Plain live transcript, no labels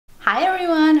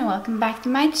welcome back to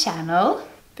my channel.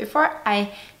 Before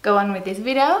I go on with this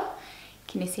video,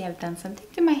 can you see I've done something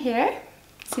to my hair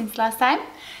since last time?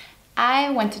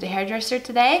 I went to the hairdresser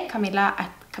today, Camilla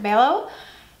at Cabello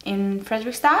in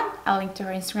Fredrikstad. I'll link to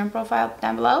her Instagram profile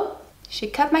down below. She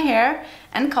cut my hair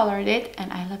and colored it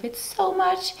and I love it so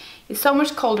much. It's so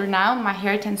much colder now. My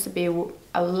hair tends to be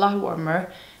a lot warmer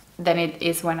than it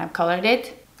is when I've colored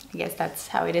it. I guess that's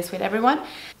how it is with everyone.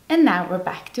 And now we're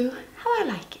back to how I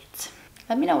like it.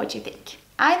 Let me know what you think.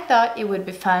 I thought it would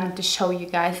be fun to show you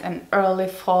guys an early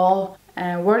fall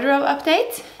wardrobe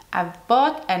update. I've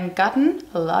bought and gotten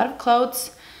a lot of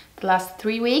clothes the last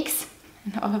 3 weeks,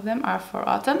 and all of them are for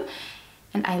autumn.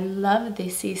 And I love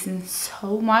this season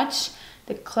so much.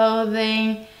 The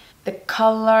clothing, the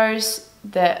colors,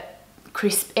 the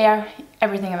crisp air,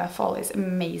 everything about fall is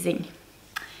amazing.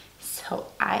 So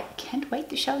I can't wait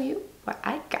to show you what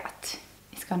I got.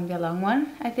 It's gonna be a long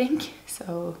one, I think,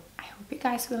 so I hope you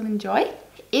guys will enjoy.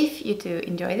 If you do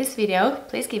enjoy this video,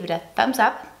 please give it a thumbs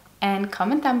up and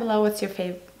comment down below what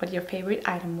your favorite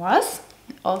item was.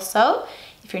 And also,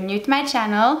 if you're new to my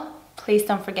channel, please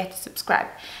don't forget to subscribe.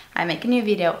 I make a new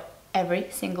video every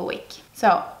single week.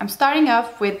 So I'm starting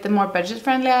off with the more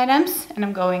budget-friendly items, and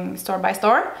I'm going store by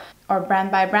store or brand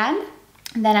by brand.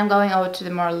 And then I'm going over to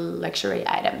the more luxury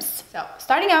items. So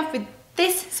starting off with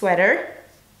this sweater.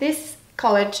 This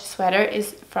college sweater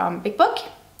is from Bik Bok.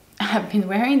 I've been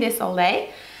wearing this all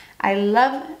day. I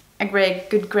love a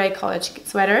good gray college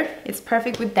sweater. It's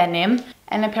perfect with denim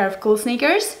and a pair of cool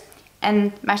sneakers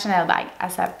and my Chanel bag,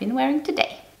 as I've been wearing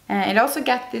today. It also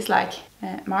got these like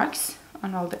marks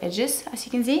on all the edges, as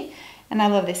you can see. And I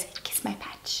love this kiss my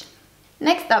patch.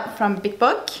 Next up from Bik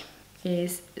Bok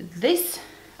is this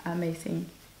amazing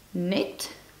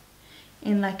knit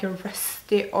in like a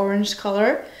rusty orange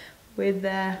color with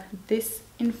this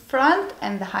in front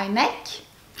and the high neck.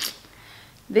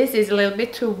 This is a little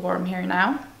bit too warm here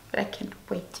now, but I can't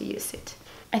wait to use it.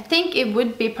 I think it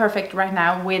would be perfect right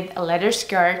now with a leather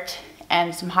skirt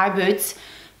and some high boots,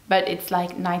 but it's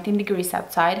like 19 degrees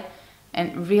outside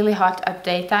and really hot at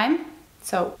daytime,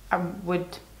 so I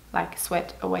would like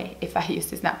sweat away if I use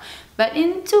this now. But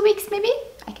in 2 weeks maybe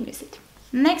I can use it.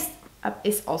 Next up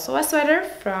is also a sweater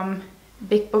from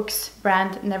Bik Bok's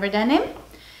brand Never Denim.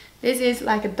 This is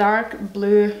like a dark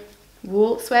blue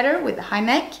wool sweater with a high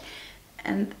neck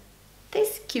and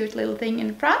this cute little thing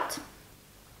in front.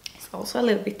 It's also a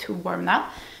little bit too warm now,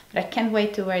 but I can't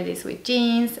wait to wear this with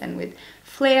jeans and with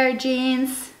flare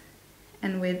jeans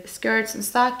and with skirts and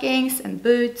stockings and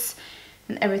boots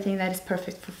and everything that is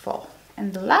perfect for fall.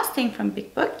 And the last thing from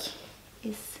Bik Bok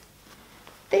is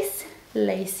this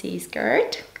lacy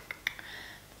skirt.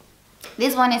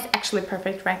 This one is actually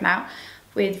perfect right now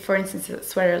with, for instance, a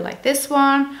sweater like this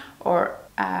one or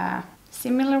a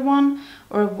similar one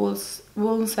or a wool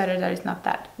sweater that is not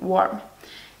that warm.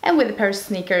 And with a pair of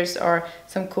sneakers or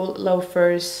some cool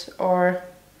loafers or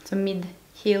some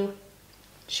mid-heel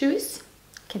shoes.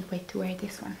 Can't wait to wear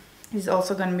this one. This is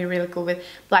also going to be really cool with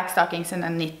black stockings and a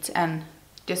knit and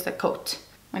just a coat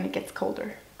when it gets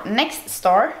colder. Next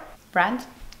store brand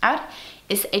out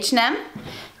is H&M.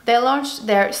 They launched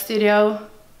their Studio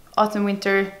Autumn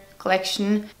Winter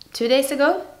collection 2 days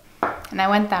ago, and I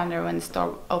went down there when the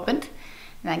store opened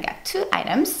and I got 2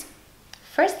 items.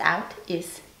 First out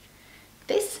is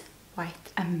this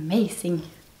white amazing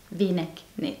v-neck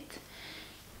knit.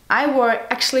 I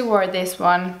actually wore this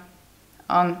one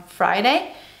on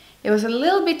Friday. It was a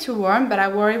little bit too warm, but I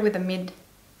wore it with a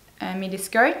midi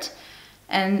skirt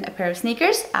and a pair of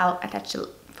sneakers. I'll attach a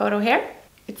photo here.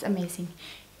 It's amazing.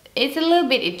 It's a little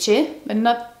bit itchy, but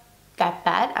not that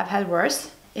bad. I've had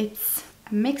worse. It's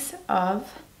a mix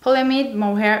of polyamide,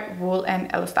 mohair, wool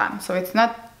and elastane, so it's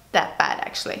not that bad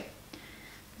actually.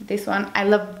 This one, I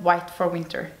love white for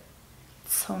winter.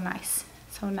 It's so nice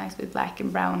with black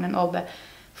and brown and all the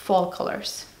fall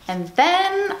colors. And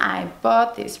then I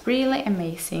bought these really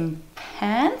amazing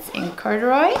pants in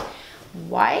corduroy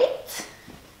white.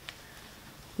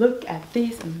 Look at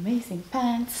these amazing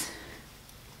pants.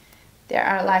 They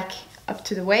are like up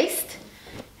to the waist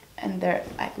and they're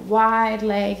like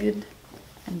wide-legged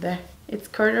and it's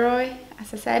corduroy,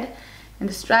 as I said, and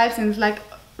the stripes, and it's like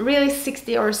really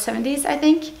 60s or 70s, I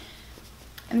think.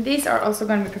 And these are also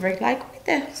going to be perfect like with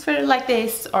a sweater like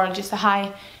this or just a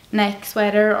high neck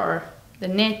sweater or the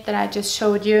knit that I just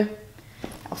showed you.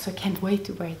 I also can't wait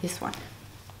to wear this one.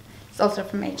 It's also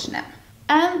from H&M.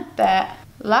 And the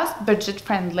last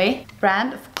budget-friendly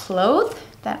brand of clothes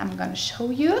that I'm gonna show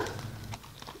you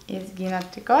is Gina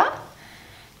Tricot.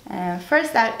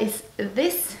 First out is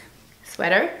this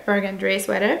sweater, burgundy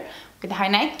sweater with a high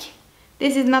neck.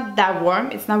 This is not that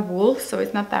warm, it's not wool, so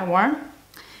it's not that warm.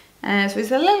 So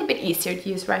it's a little bit easier to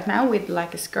use right now with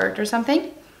like a skirt or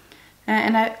something.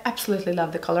 And I absolutely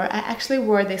love the color. I actually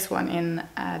wore this one in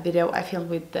a video I filmed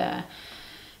with the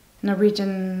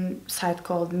Norwegian site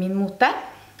called Min Mote,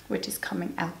 which is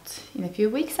coming out in a few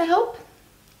weeks, I hope.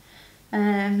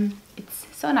 It's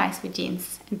so nice with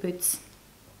jeans and boots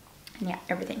and yeah,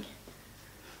 everything.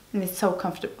 And it's so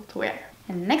comfortable to wear.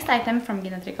 And the next item from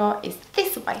Gina Tricot is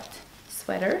this white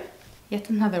sweater. Yet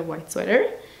another white sweater.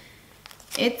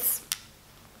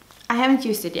 I haven't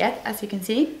used it yet, as you can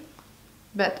see,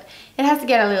 but it has to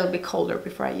get a little bit colder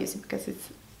before I use it because it's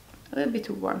a little bit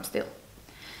too warm still.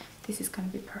 This is gonna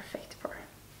be perfect for,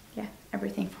 yeah,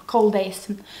 everything for cold days.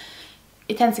 And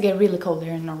it tends to get really cold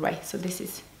here in Norway, so this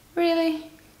is really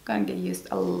gonna get used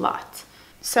a lot.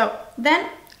 So then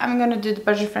I'm gonna do the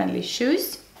budget-friendly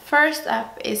shoes. First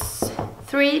up is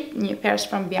 3 new pairs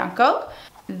from Bianco.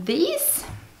 These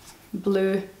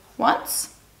blue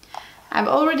ones. I've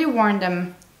already worn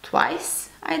them twice,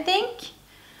 I think.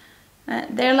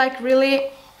 They're like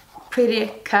really pretty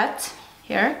cut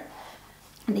here.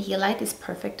 And the heel height is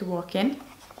perfect to walk in.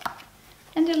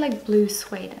 And they're like blue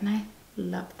suede and I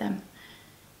love them.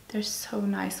 They're so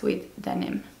nice with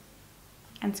denim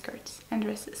and skirts and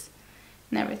dresses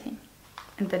and everything.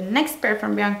 And the next pair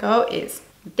from Bianco is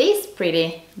these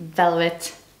pretty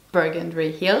velvet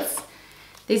burgundy heels.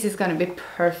 This is gonna be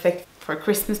perfect for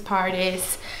Christmas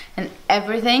parties and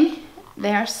everything.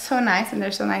 They are so nice and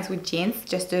they're so nice with jeans,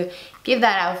 just to give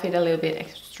that outfit a little bit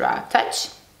extra touch.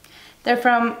 They're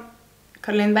from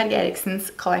Caroline Berg Eriksen's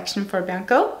collection for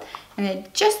Bianco and they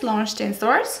just launched in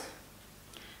stores.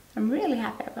 I'm really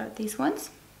happy about these ones.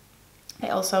 They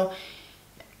also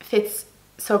fit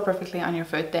so perfectly on your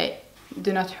foot. They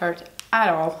do not hurt at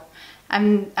all.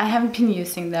 I haven't been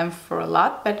using them for a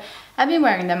lot, but I've been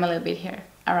wearing them a little bit here,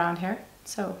 around here,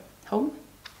 so home,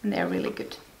 and they're really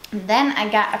good. And then I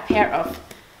got a pair of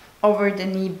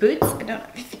over-the-knee boots. I don't know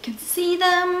if you can see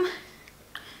them.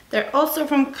 They're also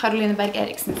from Caroline Berg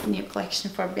Eriksen's new collection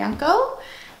for Bianco.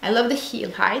 I love the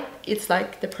heel height. It's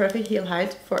like the perfect heel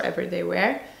height for everyday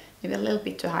wear. Maybe a little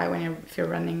bit too high if you're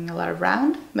running a lot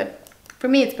around, but for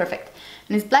me it's perfect.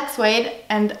 And it's black suede,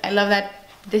 and I love that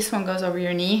this one goes over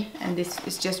your knee and this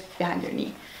is just behind your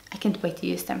knee. I can't wait to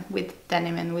use them with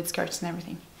denim and with skirts and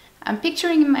everything. I'm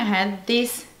picturing in my head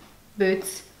these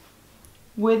boots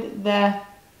with the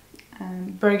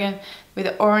with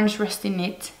the orange rusty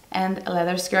knit and a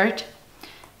leather skirt,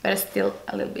 but it's still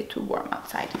a little bit too warm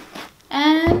outside.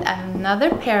 And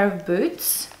another pair of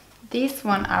boots. These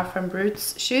one are from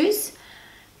Roots Shoes.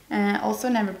 Also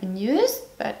never been used,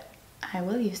 but I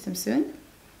will use them soon.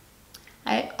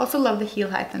 I also love the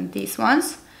heel height on these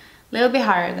ones. A little bit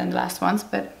higher than the last ones,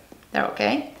 but they're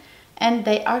okay. And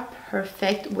they are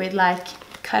perfect with like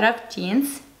cut up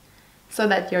jeans, so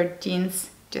that your jeans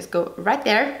just go right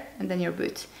there and then your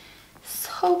boot.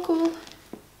 So cool.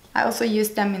 I also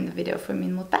used them in the video for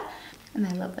Min Mote and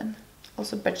I love them.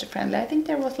 Also budget friendly. I think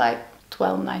there was like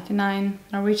 12.99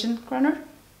 Norwegian kroner.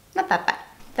 Not that bad.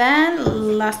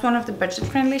 Then last one of the budget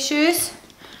friendly shoes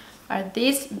are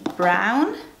these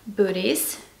brown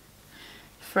booties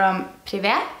from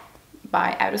Privé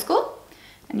by Autoschool,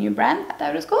 a new brand at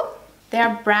Autoschool. They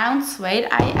are brown suede.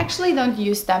 I actually don't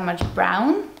use that much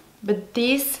brown, but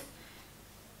these,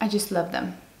 I just love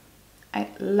them. I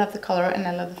love the color and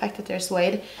I love the fact that they're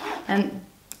suede, and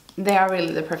they are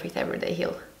really the perfect everyday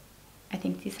heel. I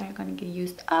think these are gonna get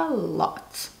used a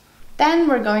lot. Then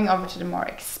we're going over to the more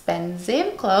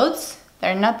expensive clothes.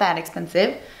 They're not that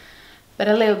expensive, but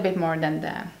a little bit more than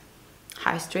the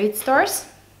high street stores.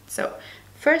 So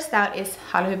first out is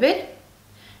Hallhuber,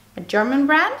 a German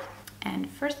brand. And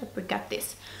first up we got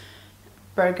this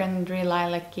burgundy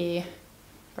lilac-y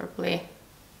purpley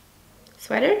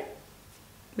sweater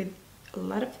with a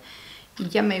lot of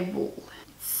yummy wool.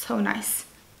 It's so nice.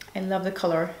 I love the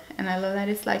color and I love that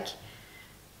it's like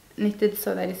knitted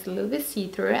so that it's a little bit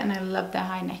see-through, and I love the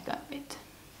high neck of it.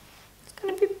 It's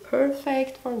gonna be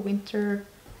perfect for winter.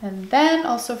 And then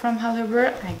also from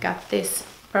Hallhuber I got this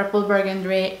purple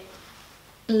burgundy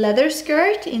leather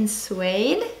skirt in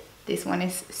suede. This one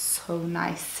is so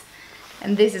nice,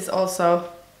 and this is also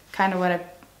kind of what I'm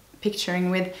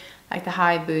picturing with like the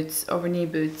high boots, over knee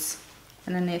boots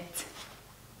and a knit.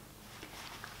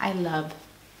 I love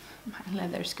my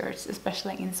leather skirts,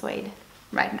 especially in suede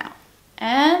right now.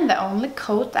 And the only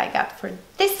coat I got for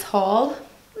this haul,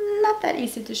 not that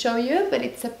easy to show you, but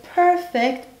it's a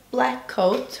perfect black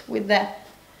coat with that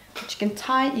which you can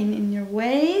tie in your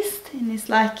waist, and it's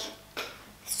like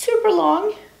super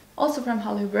long. Also from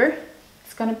Hallhuber.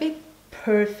 It's gonna be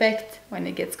perfect when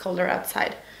it gets colder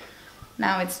outside.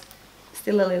 Now it's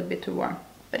still a little bit too warm.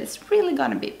 but it's really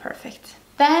gonna be perfect.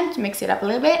 Then to mix it up a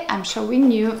little bit, I'm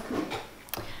showing you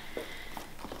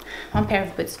one pair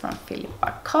of boots from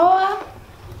Filippa K.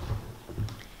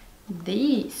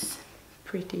 These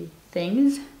pretty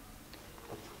things.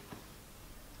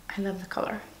 I love the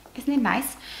color. Isn't it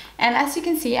nice? And as you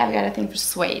can see, I've got a thing for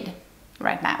suede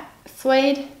right now.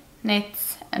 Suede,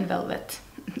 knits, and velvet.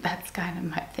 That's kind of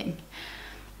my thing.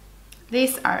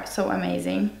 These are so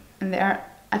amazing, and they are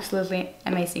absolutely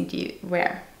amazing to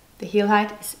wear. The heel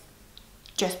height is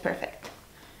just perfect.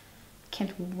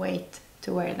 Can't wait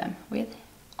to wear them with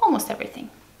almost everything.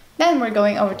 Then we're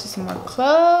going over to some more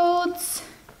clothes.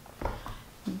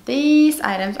 These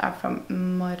items are from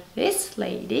Morris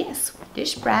Lady, a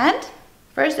Swedish brand.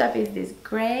 First up is this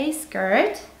gray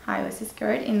skirt, high-waisted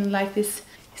skirt in like this,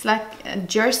 it's like a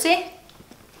jersey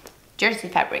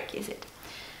fabric, is it?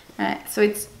 So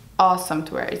it's awesome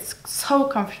to wear. It's so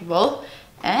comfortable,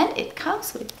 and it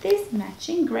comes with this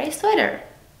matching gray sweater.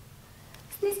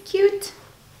 Isn't this cute?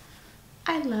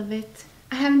 I love it.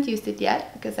 I haven't used it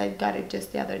yet because I got it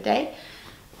just the other day,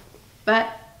 but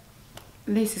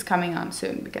this is coming on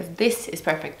soon because this is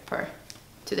perfect for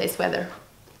today's weather.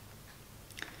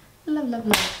 Love, love,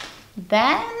 love.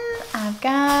 Then I've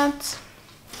got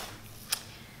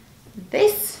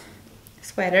this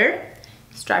sweater,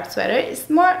 striped sweater. It's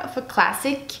more of a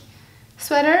classic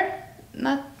sweater,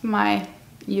 not my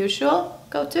usual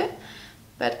go-to,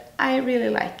 but I really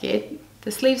like it.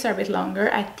 The sleeves are a bit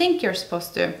longer. I think you're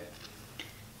supposed to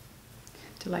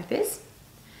like this,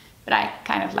 but I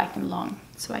kind of like them long,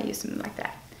 so I use them like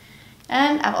that.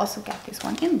 And I've also got this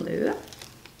one in blue.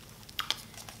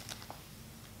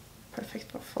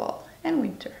 Perfect for fall and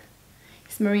winter.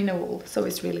 It's merino wool, so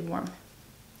it's really warm.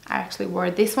 I actually wore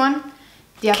this one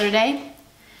the other day,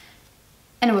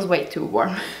 and it was way too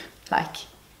warm. Like,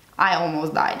 I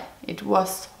almost died. It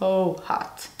was so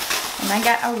hot. And I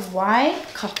got a white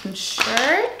cotton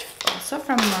shirt, also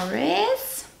from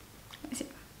Morris. Let me see.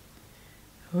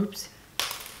 Oops.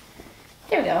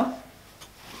 There we go.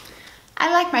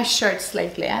 I like my shirts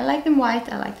lately. I like them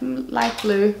white, I like them light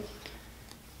blue.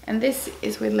 And this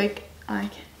is with like, I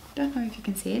don't know if you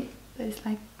can see it, but it's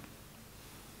like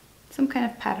some kind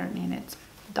of pattern in it.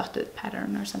 Dotted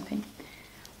pattern or something.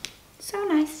 So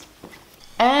nice.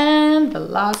 And the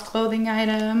last clothing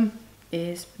item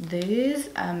is this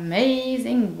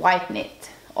amazing white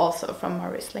knit, also from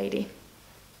Morris Lady.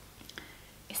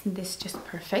 Isn't this just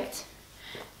perfect?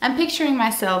 I'm picturing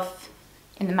myself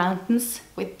in the mountains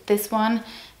with this one,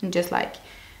 and just like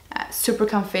super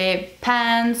comfy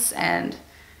pants, and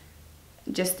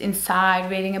just inside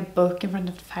reading a book in front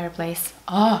of the fireplace.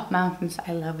 Oh, mountains,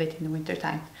 I love it in the winter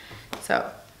time.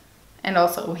 So, and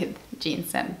also with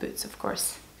jeans and boots, of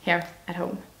course, here at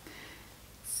home.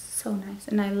 So nice.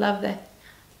 And I love the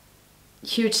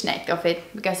huge neck of it,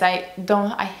 because I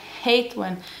hate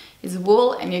when it's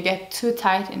wool and you get too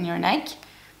tight in your neck.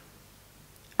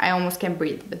 I almost can't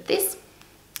breathe, but this,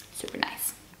 super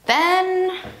nice.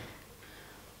 Then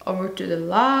over to the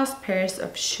last pairs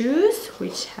of shoes,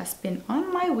 which has been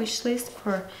on my wish list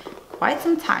for quite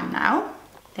some time now.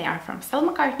 They are from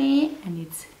Stella McCartney, and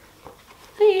it's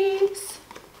these.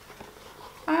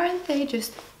 Aren't they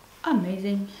just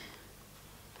amazing?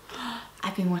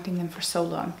 I've been wanting them for so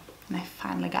long, and I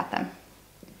finally got them.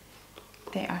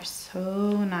 They are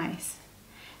so nice.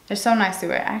 They're so nice to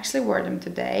wear. I actually wore them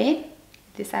today,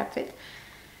 this outfit,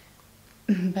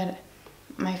 but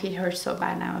my feet hurt so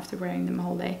bad now after wearing them a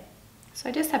whole day. So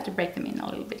I just have to break them in a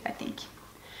little bit, I think.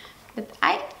 But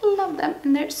I love them,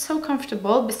 and they're so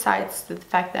comfortable, besides the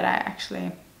fact that I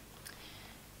actually,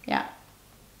 yeah,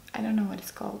 I don't know what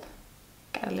it's called.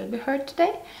 Got a little bit hurt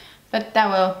today, but that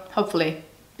will hopefully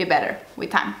be better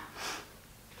with time.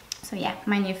 So yeah,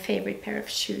 my new favorite pair of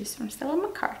shoes from Stella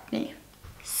McCartney.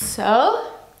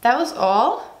 So that was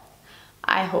all.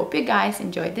 I hope you guys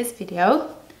enjoyed this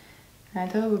video. I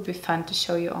thought it would be fun to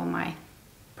show you all my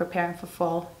preparing for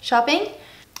fall shopping.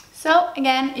 So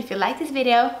again, if you like this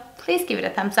video, please give it a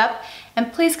thumbs up,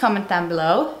 and please comment down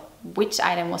below which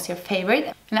item was your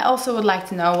favorite. And I also would like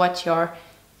to know what your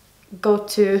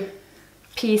go-to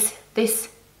piece this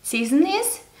season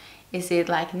is. Is it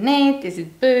like knit? Is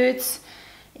it boots?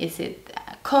 Is it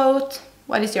a coat?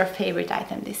 What is your favorite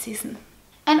item this season?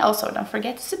 And also don't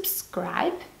forget to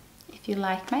subscribe if you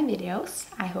like my videos.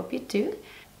 I hope you do.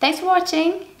 Thanks for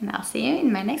watching, and I'll see you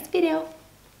in my next video.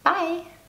 Bye!